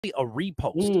a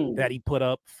repost that he put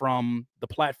up from the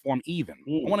platform Even.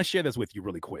 I want to share this with you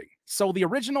really quick. So the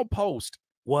original post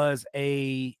was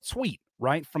a tweet,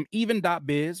 right, from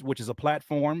even.biz, which is a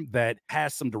platform that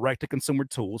has some direct-to-consumer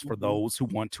tools for those who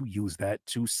want to use that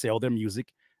to sell their music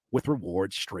with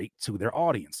rewards straight to their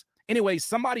audience. Anyway,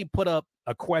 somebody put up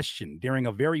a question during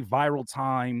a very viral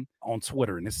time on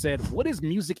Twitter, and it said, "What is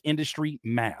music industry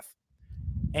math?"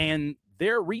 And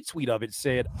their retweet of it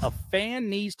said, "A fan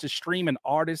needs to stream an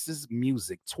artist's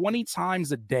music 20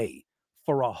 times a day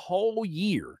for a whole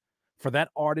year for that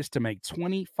artist to make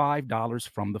 $25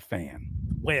 from the fan."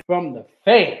 From the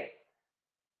fan.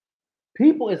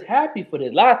 People is happy for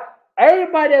this.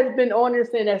 Everybody that's been on here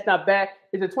saying that's not bad.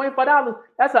 Is it $25?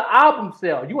 That's an album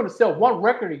sale. You want to sell one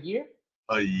record a year?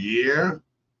 A year,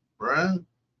 bruh?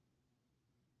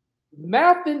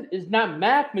 Mathing is not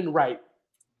mathing right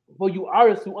for you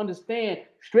artists who understand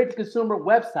straight-to-consumer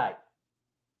website.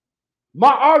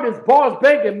 My artist, Boss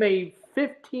Baker, made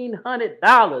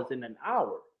 $1,500 in an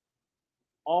hour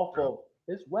off of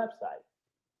his website.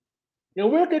 And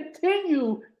we'll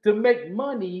continue to make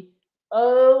money at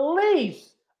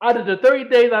least out of the 30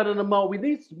 days out of the month. We at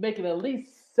least making at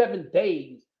least 7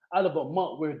 days out of a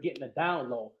month. We're getting a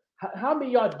download. How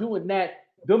many of y'all doing that?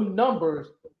 Them numbers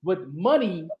with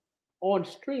money on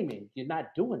streaming? You're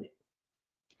not doing it.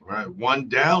 Right. One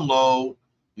download,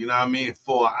 you know what I mean,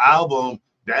 for an album,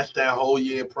 that's that whole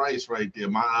year price right there.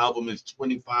 My album is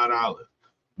 $25.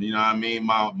 You know what I mean?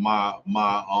 My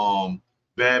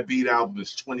Bad Beat album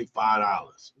is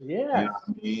 $25. Yeah. You know what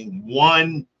I mean?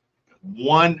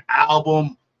 One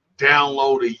album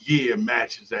download a year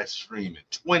matches that streaming.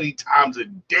 20 times a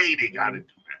day they gotta do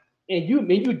that. And you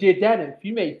did that and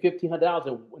you made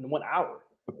 $1,500 in 1 hour.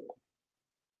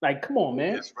 Like, come on,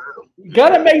 man. You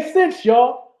gotta make sense,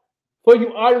 y'all. For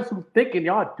you artists who thinking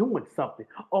y'all doing something.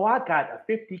 Oh, I got a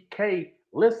 50K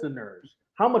listeners.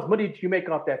 How much money did you make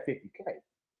off that 50K?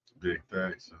 Big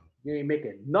thanks. You ain't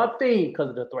making nothing because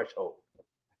of the threshold.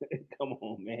 Come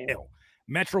on, man.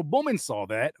 Metro Boomin saw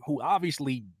that, who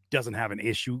obviously doesn't have an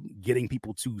issue getting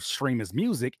people to stream his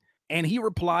music, and he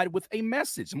replied with a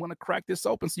message. I'm going to crack this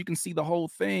open so you can see the whole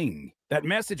thing. That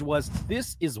message was,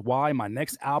 "This is why my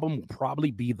next album will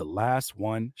probably be the last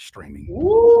one streaming."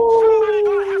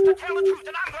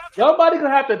 Somebody gonna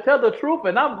have to tell the truth,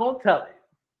 and I'm gonna tell it.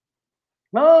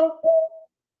 No,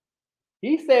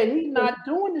 he said he's not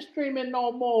doing the streaming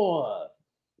no more,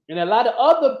 and a lot of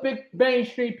other big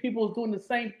mainstream people is doing the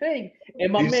same thing.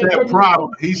 And my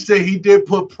he said he did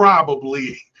put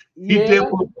probably. He did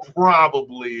put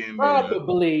probably in there.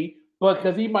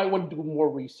 Because he might want to do more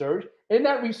research, and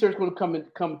that research will come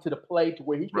to the play to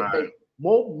where he can make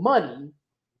more money.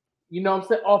 You know what I'm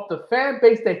saying? Off the fan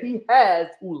base that he has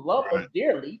who love him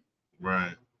dearly.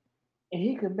 Right. And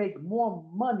he can make more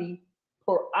money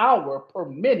per hour, per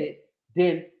minute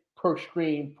than per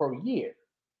stream per year.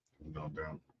 No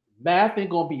doubt. Math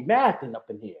ain't gonna be mathing up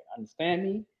in here. Understand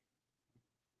me?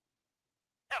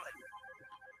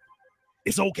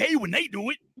 It's okay when they do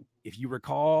it. If you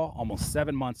recall, almost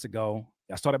 7 months ago,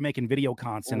 I started making video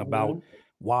content about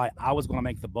why I was going to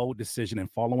make the bold decision and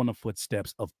follow in the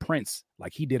footsteps of Prince,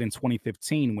 like he did in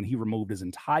 2015 when he removed his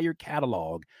entire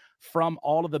catalog from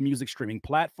all of the music streaming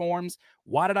platforms.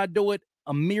 Why did I do it?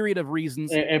 A myriad of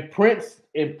reasons. And Prince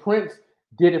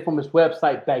did it from his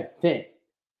website back then.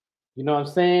 You know what I'm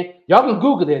saying? Y'all can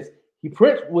Google this.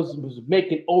 Prince was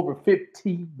making over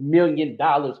 $50 million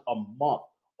a month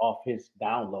off his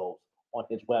downloads on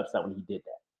his website when he did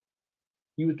that.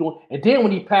 He was doing, and then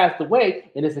when he passed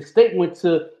away, and his estate went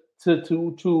to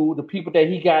the people that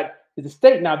he got his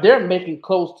estate. Now they're making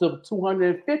close to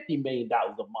 $250 million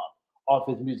a month off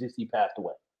his music since he passed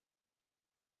away.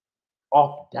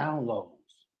 Off downloads.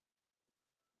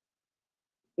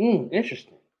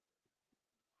 Interesting.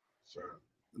 Sure.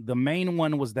 The main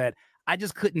one was that I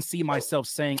just couldn't see myself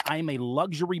saying I'm a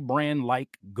luxury brand like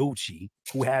Gucci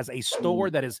who has a store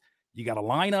that is, you got to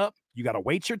line up, you got to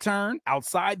wait your turn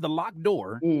outside the locked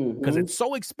door because it's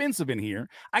so expensive in here.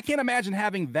 I can't imagine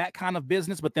having that kind of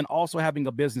business, but then also having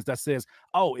a business that says,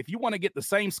 oh, if you want to get the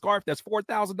same scarf that's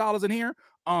 $4,000 in here,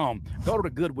 go to the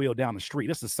Goodwill down the street.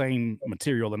 It's the same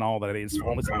material and all that. It's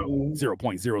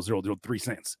 0.0003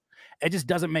 cents. It just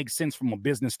doesn't make sense from a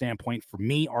business standpoint for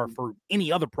me or for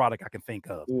any other product I can think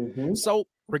of. So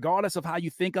regardless of how you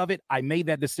think of it, I made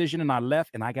that decision and I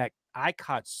left, and I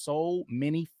caught so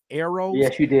many arrows.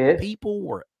 Yes, you did. People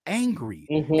were angry,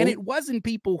 and it wasn't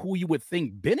people who you would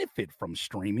think benefit from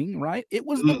streaming, right? It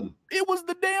was the people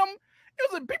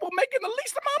making the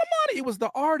least amount of money. It was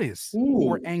the artists who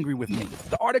were angry with me.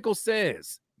 The article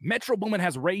says Metro Boomin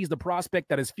has raised the prospect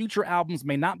that his future albums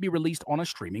may not be released on a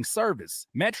streaming service.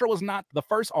 Metro is not the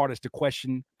first artist to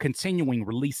question continuing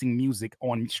releasing music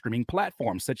on streaming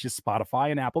platforms such as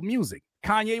Spotify and Apple Music.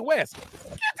 Kanye West,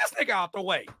 get this nigga out the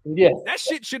way. Yeah. That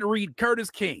shit should read Curtis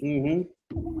King.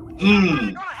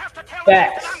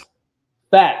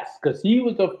 Facts. Because he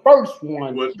was the first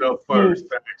one. Was the first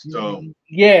facts, though.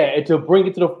 Yeah, and to bring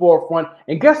it to the forefront.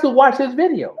 And guess who watched his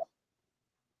video?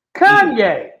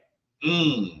 Kanye.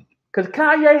 Because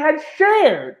Kanye had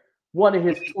shared one of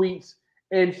his tweets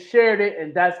and shared it,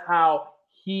 and that's how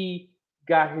he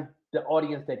got the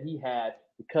audience that he had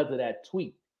because of that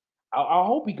tweet. I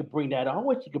hope he could bring that up. I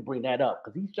wish he could bring that up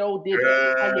because he sure did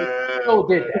that. Kanye sure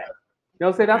did that. You know what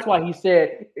I'm saying? That's why he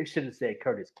said it should have said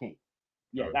Curtis King.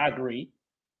 Yeah, I agree.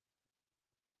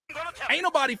 Ain't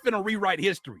nobody finna rewrite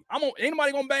history. Ain't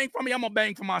nobody gonna bang for me. I'm gonna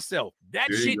bang for myself. That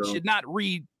shit should not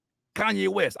read Kanye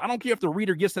West. I don't care if the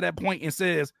reader gets to that point and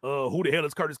says, who the hell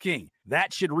is Curtis King?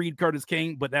 That should read Curtis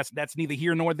King, but that's neither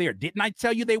here nor there. Didn't I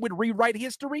tell you they would rewrite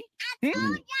history?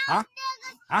 Huh?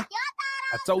 I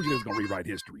told you they was gonna rewrite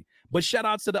history. But shout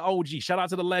out to the OG, shout out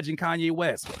to the legend Kanye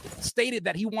West. Stated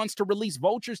that he wants to release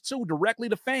Vultures 2 directly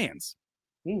to fans.